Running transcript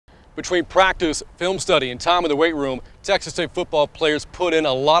Between practice, film study, and time in the weight room, Texas State football players put in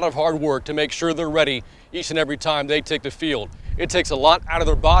a lot of hard work to make sure they're ready each and every time they take the field. It takes a lot out of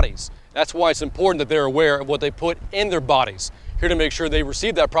their bodies. That's why it's important that they're aware of what they put in their bodies. Here to make sure they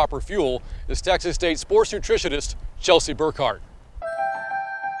receive that proper fuel is Texas State sports nutritionist Chelsea Burkart.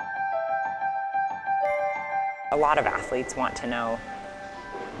 A lot of athletes want to know,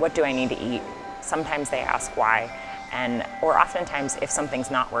 what do I need to eat? Sometimes they ask why. Or oftentimes, if something's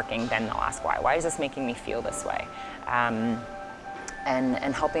not working, then they'll ask why. Why is this making me feel this way?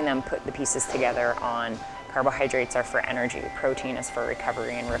 And helping them put the pieces together on carbohydrates are for energy, protein is for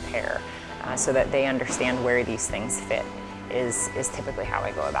recovery and repair, so that they understand where these things fit is typically how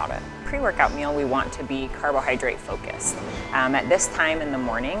I go about it. Pre-workout meal, we want to be carbohydrate focused. At this time in the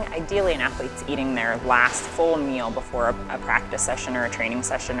morning, ideally an athlete's eating their last full meal before a practice session or a training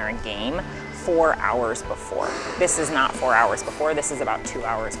session or a game 4 hours before. This is not 4 hours before, this is about 2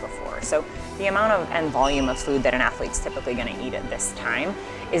 hours before. So the amount of and volume of food that an athlete's typically going to eat at this time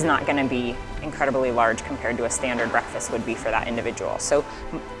is not going to be incredibly large compared to a standard breakfast would be for that individual. So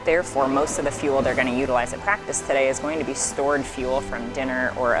therefore, most of the fuel they're going to utilize at practice today is going to be stored fuel from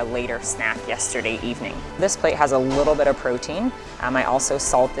dinner or a later snack yesterday evening. This plate has a little bit of protein. I also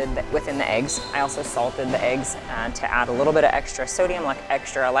salted within the eggs. I also salted the eggs to add a little bit of extra sodium, like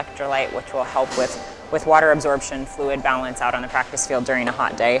extra electrolyte, which will help with water absorption, fluid balance out on the practice field during a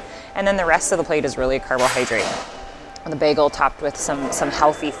hot day. And then the rest of the plate is really carbohydrate. The bagel topped with some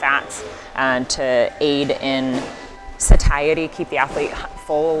healthy fats to aid in satiety, keep the athlete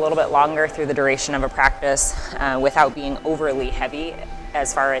full a little bit longer through the duration of a practice without being overly heavy,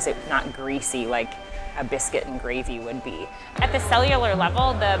 as far as it not greasy like a biscuit and gravy would be. At the cellular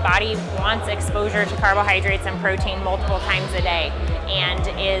level, the body wants exposure to carbohydrates and protein multiple times a day, and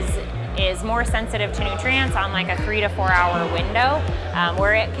is more sensitive to nutrients on like a 3 to 4 hour window,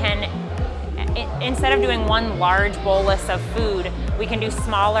 where it can, instead of doing one large bolus of food, we can do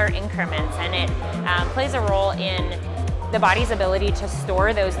smaller increments, and it plays a role in the body's ability to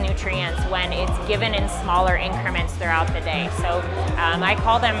store those nutrients when it's given in smaller increments throughout the day. So I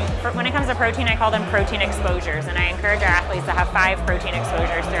call them, when it comes to protein, I call them protein exposures, and I encourage our athletes to have 5 protein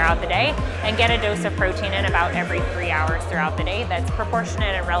exposures throughout the day and get a dose of protein in about every 3 hours throughout the day that's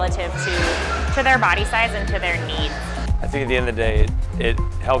proportionate and relative to their body size and to their needs. I think at the end of the day, it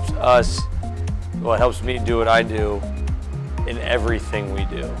helps us, well, it helps me do what I do in everything we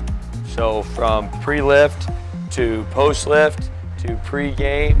do. So from pre-lift to post-lift to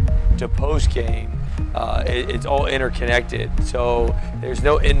pre-game to post-game, it's all interconnected. So there's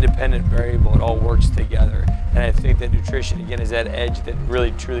no independent variable, it all works together. And I think that nutrition, again, is that edge that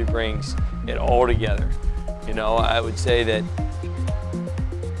really truly brings it all together. You know, I would say that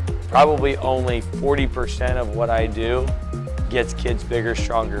probably only 40% of what I do gets kids bigger,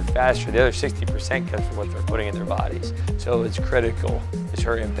 stronger, faster. The other 60% comes from what they're putting in their bodies. So it's critical, is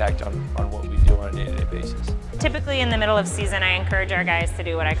her impact on what we do on a day-to-day basis. Typically in the middle of season, I encourage our guys to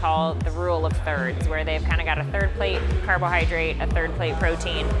do what I call the rule of thirds, where they've kind of got a third plate carbohydrate, a third plate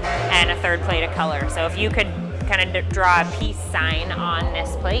protein, and a third plate of color. So if you could kind of draw a peace sign on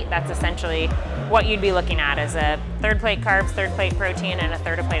this plate, that's essentially what you'd be looking at, is a third plate carbs, third plate protein, and a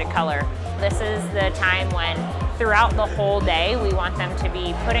third plate of color. This is the time when throughout the whole day, we want them to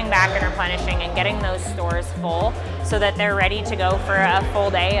be putting back and replenishing and getting those stores full so that they're ready to go for a full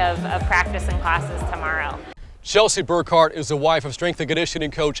day of practice and classes tomorrow. Chelsea Burkart is the wife of strength and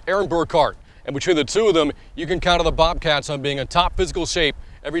conditioning coach Aaron Burkart, and between the two of them, you can count on the Bobcats on being in top physical shape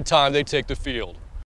every time they take the field.